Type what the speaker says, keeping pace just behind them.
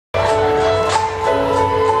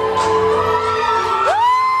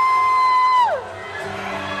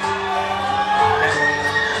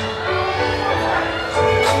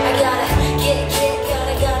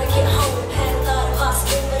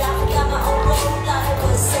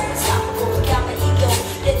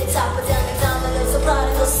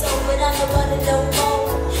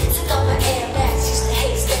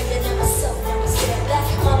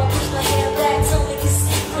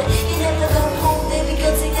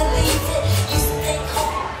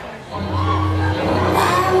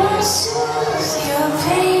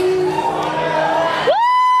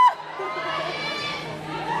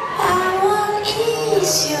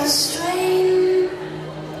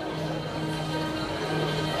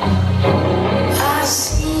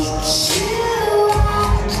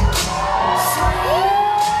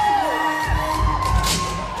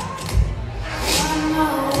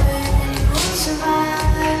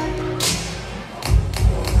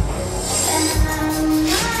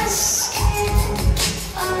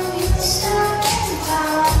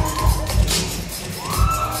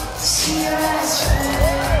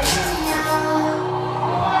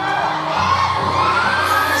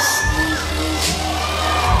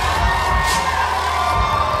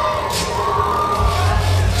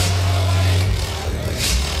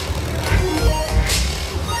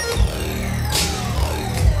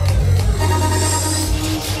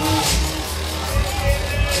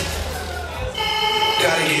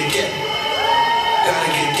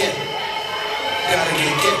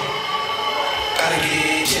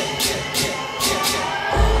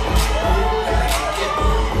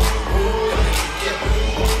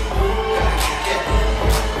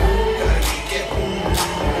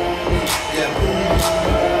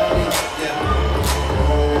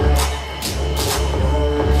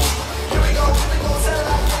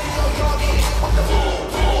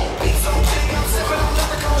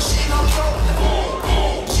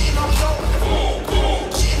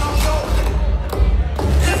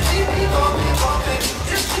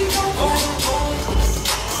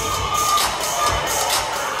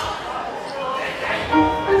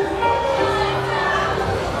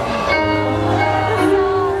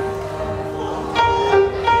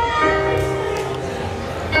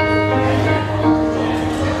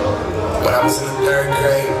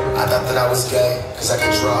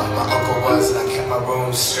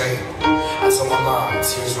room straight. I told my mom,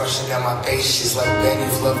 tears rushing down my face. She's like, Ben,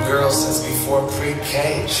 you've loved girls since before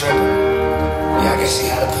pre-K. Tripping. Yeah, I guess she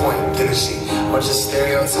had a point, didn't she? Bunch of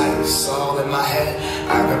stereotypes all in my head.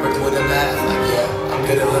 I remember doing the math, like, yeah, I'm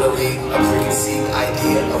good at Little League. A preconceived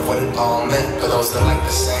idea of what it all meant for those that like the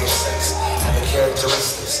same sex and the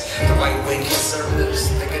characteristics. The right-wing conservatives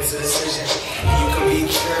think it's a decision. And you can be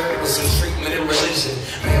cured with some treatment and religion.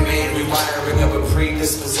 Man-made rewiring of a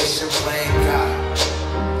predisposition, playing God.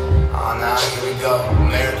 Oh, now here we go.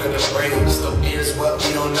 America the brave, still fears what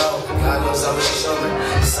we don't know. God loves all his children,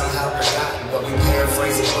 somehow forgotten, but we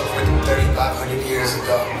paraphrase a book written 3,500 years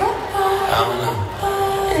ago. I don't know.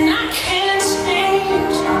 And I can't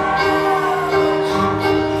change